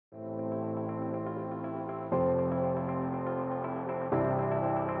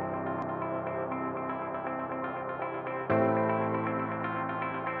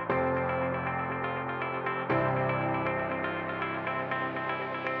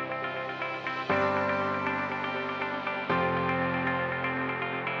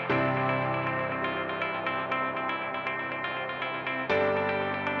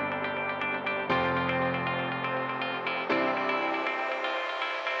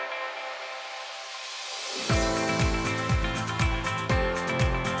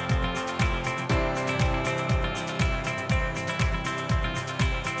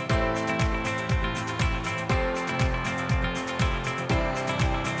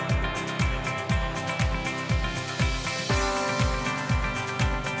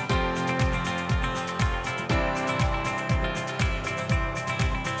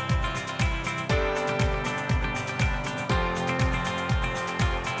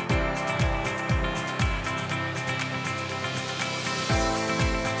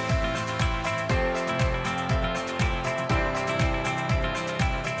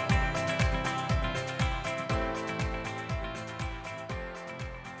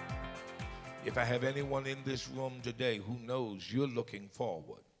If I have anyone in this room today who knows you're looking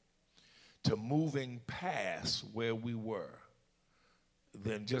forward to moving past where we were,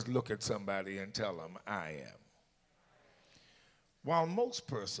 then just look at somebody and tell them, I am. While most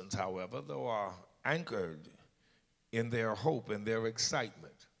persons, however, though are anchored in their hope and their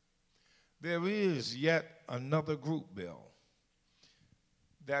excitement, there is yet another group, Bill,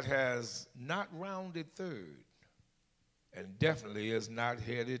 that has not rounded third and definitely is not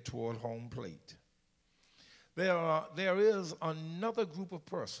headed toward home plate. There is another group of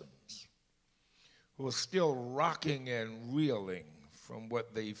persons who are still rocking and reeling from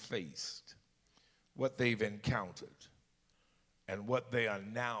what they faced, what they've encountered, and what they are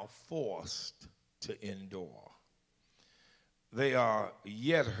now forced to endure. They are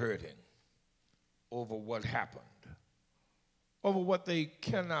yet hurting over what happened, over what they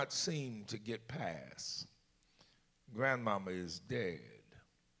cannot seem to get past. Grandmama is dead.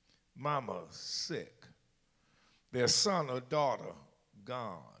 Mama's sick. Their son or daughter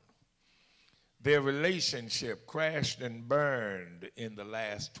gone. Their relationship crashed and burned in the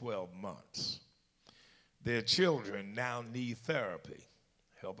last 12 months. Their children now need therapy.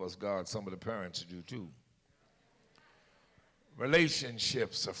 Help us, God, some of the parents do too.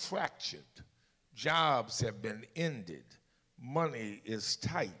 Relationships are fractured. Jobs have been ended. Money is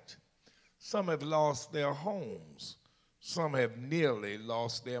tight. Some have lost their homes. Some have nearly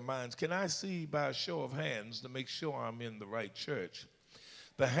lost their minds. Can I see by a show of hands to make sure I'm in the right church?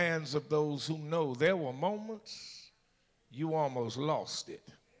 The hands of those who know there were moments you almost lost it.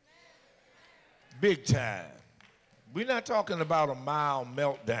 Big time. We're not talking about a mild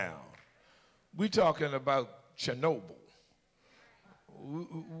meltdown. We're talking about Chernobyl.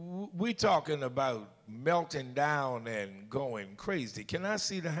 We're talking about melting down and going crazy. Can I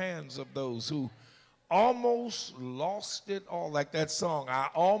see the hands of those who almost lost it all? Like that song, I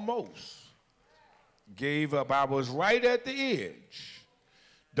almost gave up. I was right at the edge.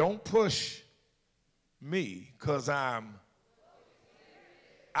 Don't push me, because I'm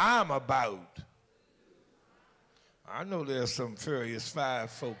about. I know there's some Furious 5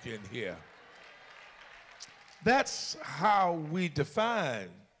 folk in here. That's how we define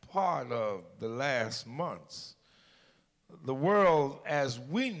part of the last months. The world as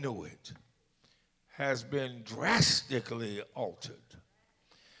we knew it has been drastically altered.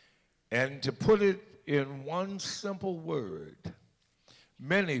 And to put it in one simple word,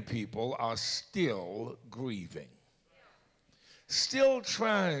 many people are still grieving, still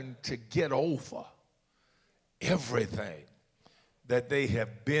trying to get over everything that they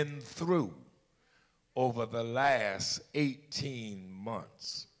have been through over the last 18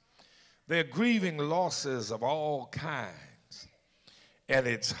 months. They're grieving losses of all kinds, and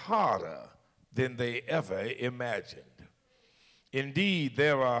it's harder than they ever imagined. Indeed,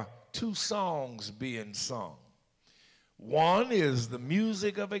 there are two songs being sung. One is the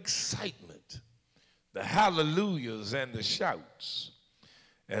music of excitement, the hallelujahs and the shouts,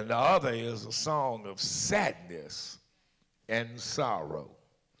 and the other is a song of sadness and sorrow.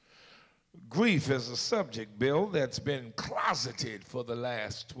 Grief is a subject, Bill, that's been closeted for the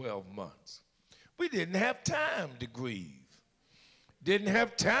last 12 months. We didn't have time to grieve, didn't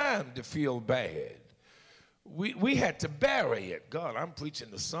have time to feel bad. We had to bury it. God, I'm preaching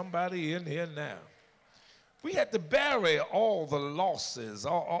to somebody in here now. We had to bury all the losses,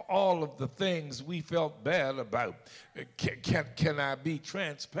 all of the things we felt bad about. Can I be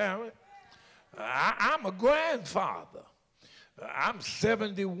transparent? I'm a grandfather. I'm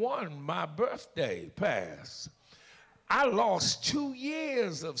 71, my birthday passed. I lost 2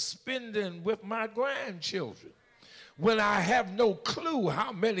 years of spending with my grandchildren when I have no clue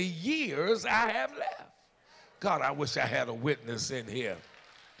how many years I have left. God, I wish I had a witness in here.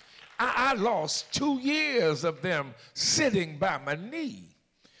 I lost 2 years of them sitting by my knee.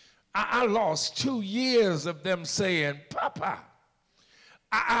 I lost 2 years of them saying, Papa.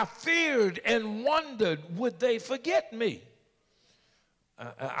 I feared and wondered, would they forget me?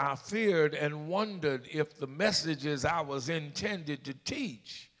 I feared and wondered if the messages I was intended to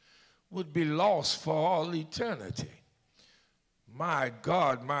teach would be lost for all eternity. My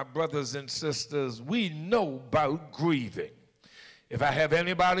God, my brothers and sisters, we know about grieving. If I have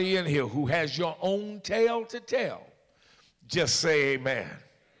anybody in here who has your own tale to tell, just say amen.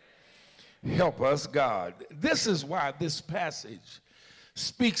 Help us, God. This is why this passage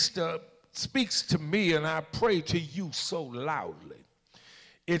speaks to me, and I pray to you so loudly.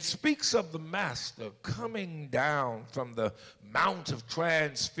 It speaks of the Master coming down from the Mount of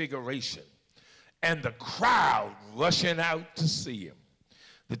Transfiguration and the crowd rushing out to see him.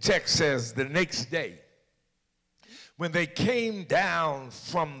 The text says the next day, when they came down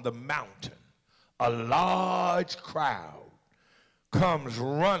from the mountain, a large crowd comes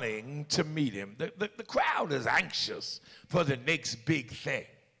running to meet him. The crowd is anxious for the next big thing.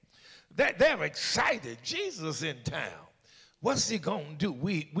 They're excited. Jesus in town. What's he going to do?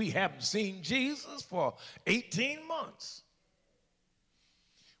 We haven't seen Jesus for 18 months.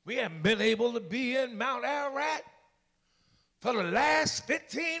 We haven't been able to be in Mount Ararat for the last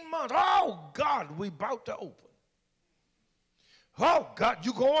 15 months. Oh, God, we about to open. Oh, God,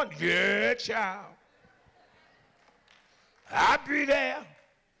 you going? Yeah, child. I'll be there.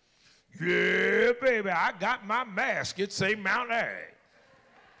 Yeah, baby, I got my mask. It say Mount Ararat.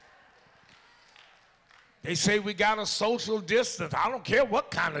 They say we got a social distance. I don't care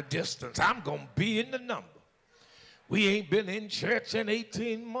what kind of distance. I'm going to be in the number. We ain't been in church in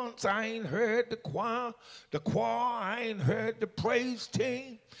 18 months. I ain't heard the choir. I ain't heard the praise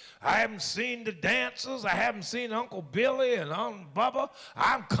team. I haven't seen the dancers. I haven't seen Uncle Billy and Aunt Bubba.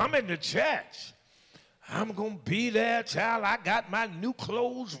 I'm coming to church. I'm going to be there, child. I got my new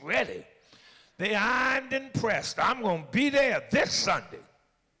clothes ready. They ironed and pressed. I'm going to be there this Sunday.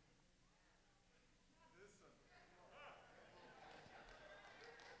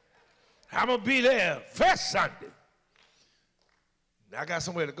 I'm going to be there first Sunday. I got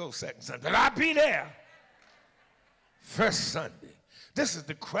somewhere to go second Sunday, but I'll be there first Sunday. This is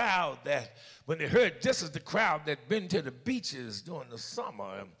the crowd that, when they heard, this is the crowd that been to the beaches during the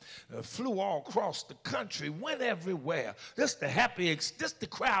summer and flew all across the country, went everywhere. This the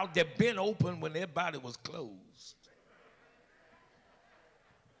crowd that been open when everybody was closed.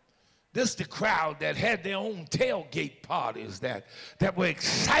 This the crowd that had their own tailgate parties that were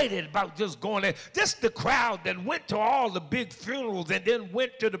excited about just going there. This the crowd that went to all the big funerals and then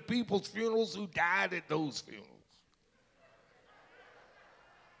went to the people's funerals who died at those funerals.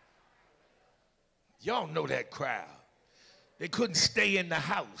 Y'all know that crowd. They couldn't stay in the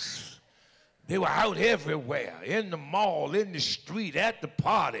house. They were out everywhere, in the mall, in the street, at the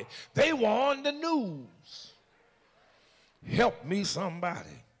party. They were on the news. Help me, somebody.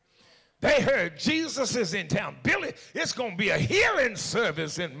 They heard Jesus is in town. Billy, it's going to be a healing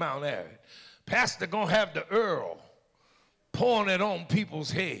service in Mount Ararat. Pastor going to have the Earl pouring it on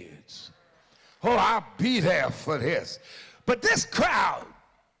people's heads. Oh, I'll be there for this. But this crowd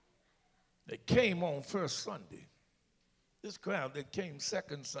that came on first Sunday, this crowd that came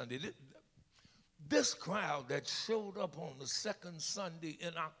second Sunday, this crowd that showed up on the second Sunday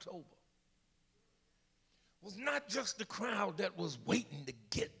in October was not just the crowd that was waiting to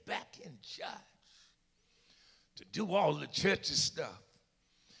get back in church, to do all the churchy stuff.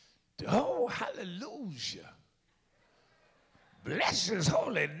 Oh, hallelujah. Bless his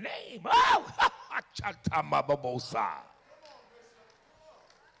holy name. Oh,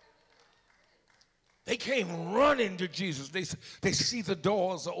 they came running to Jesus. They see the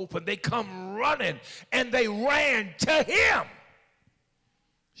doors are open. They come running, and they ran to him.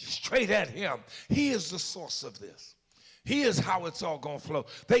 Straight at him. He is the source of this. He is how it's all going to flow.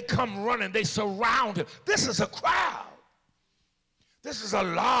 They come running. They surround him. This is a crowd. This is a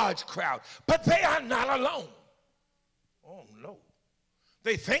large crowd. But they are not alone. Oh, no.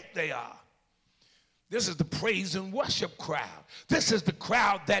 They think they are. This is the praise and worship crowd. This is the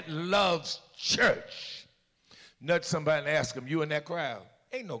crowd that loves church. Nudge somebody and ask them, you in that crowd?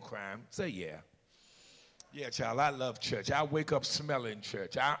 Ain't no crime. Say yeah. Yeah, child, I love church. I wake up smelling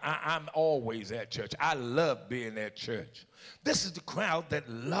church. I'm always at church. I love being at church. This is the crowd that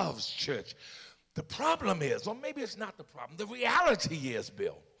loves church. The problem is, or maybe it's not the problem, the reality is,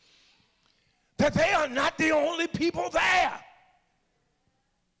 Bill, that they are not the only people there.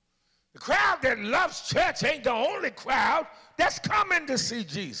 The crowd that loves church ain't the only crowd that's coming to see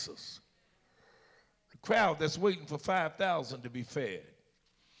Jesus. The crowd that's waiting for 5,000 to be fed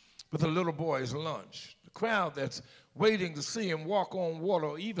with a little boy's lunch. The crowd that's waiting to see him walk on water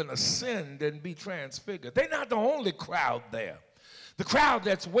or even ascend and be transfigured. They're not the only crowd there. The crowd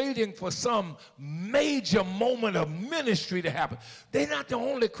that's waiting for some major moment of ministry to happen. They're not the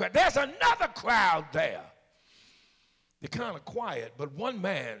only crowd. There's another crowd there. They're kind of quiet, but one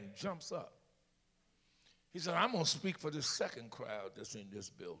man jumps up. He said, I'm going to speak for this second crowd that's in this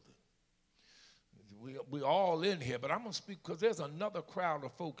building. We're all in here, but I'm going to speak because there's another crowd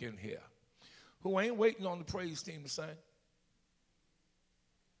of folk in here who ain't waiting on the praise team to sing.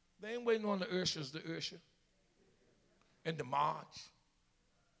 They ain't waiting on the ushers to usher and the march.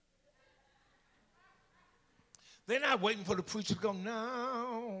 They're not waiting for the preacher to go,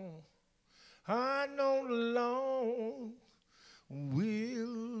 no, I know the Lord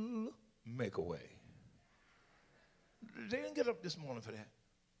will make a way. They didn't get up this morning for that.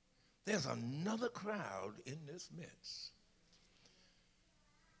 There's another crowd in this midst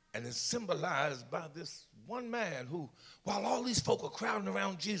And it's symbolized by this one man who, while all these folk are crowding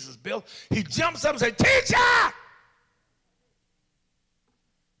around Jesus, Bill, he jumps up and says, "Teacher!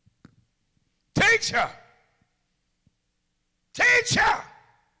 Teacher! Teacher!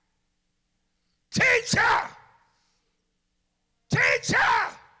 Teacher!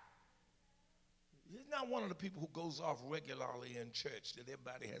 Teacher!" He's not one of the people who goes off regularly in church that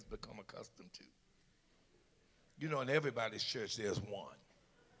everybody has become accustomed to. You know, in everybody's church, there's one.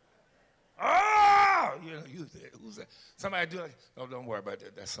 Oh, you know, who's that? Somebody do like, "Oh, don't worry about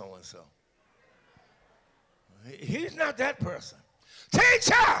that. That's so-and-so." He's not that person.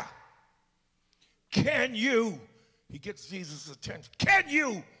 "Teacher, can you," he gets Jesus' attention, "can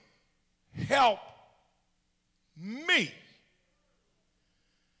you help me?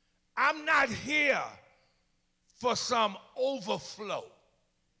 I'm not here for some overflow.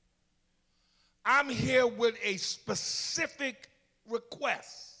 I'm here with a specific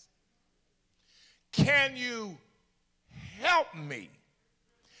request. Can you help me?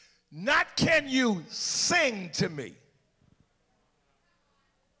 Not can you sing to me.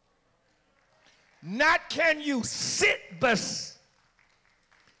 Not can you sit beside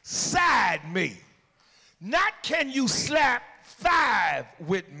me. Not can you slap five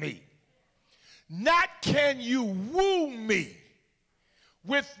with me. Not can you woo me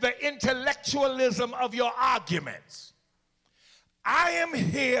with the intellectualism of your arguments. I am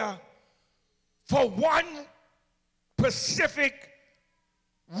here for one specific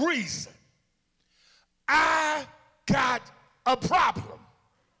reason. I got a problem,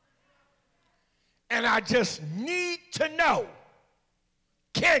 and I just need to know,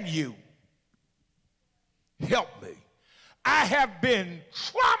 can you help me? I have been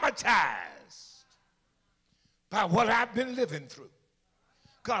traumatized by what I've been living through."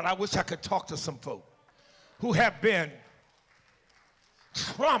 God, I wish I could talk to some folk who have been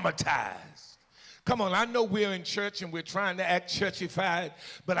traumatized. Come on, I know we're in church and we're trying to act churchified,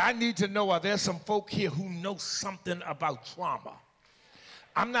 but I need to know, are there some folk here who know something about trauma?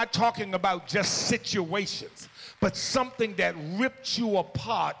 I'm not talking about just situations, but something that ripped you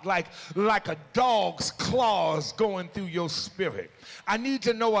apart like a dog's claws going through your spirit. I need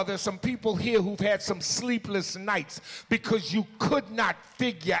to know, are there some people here who've had some sleepless nights because you could not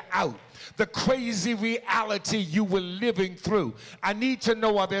figure out the crazy reality you were living through? I need to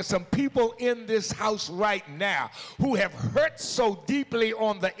know, are there some people in this house right now who have hurt so deeply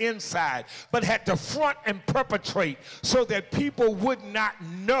on the inside but had to front and perpetrate so that people would not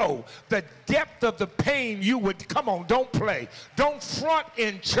know the depth of the pain you would, come on, don't play. Don't front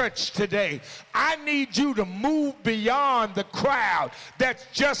in church today. I need you to move beyond the crowd that's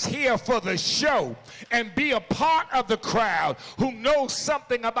just here for the show and be a part of the crowd who knows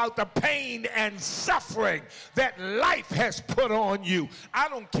something about the pain and suffering that life has put on you. I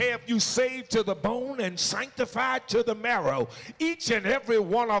don't care if you saved to the bone and sanctified to the marrow. Each and every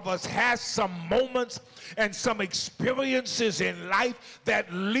one of us has some moments and some experiences in life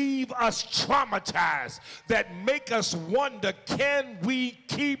that leave us traumatized, that make us wonder, can we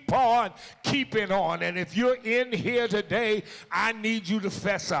keep on keeping on? And if you're in here today, I need you to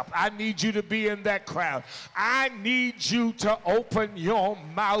fess up. I need you to be in that crowd. I need you to open your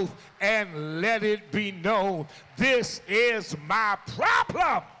mouth and let it be known, this is my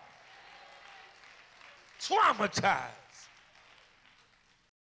problem. Traumatized.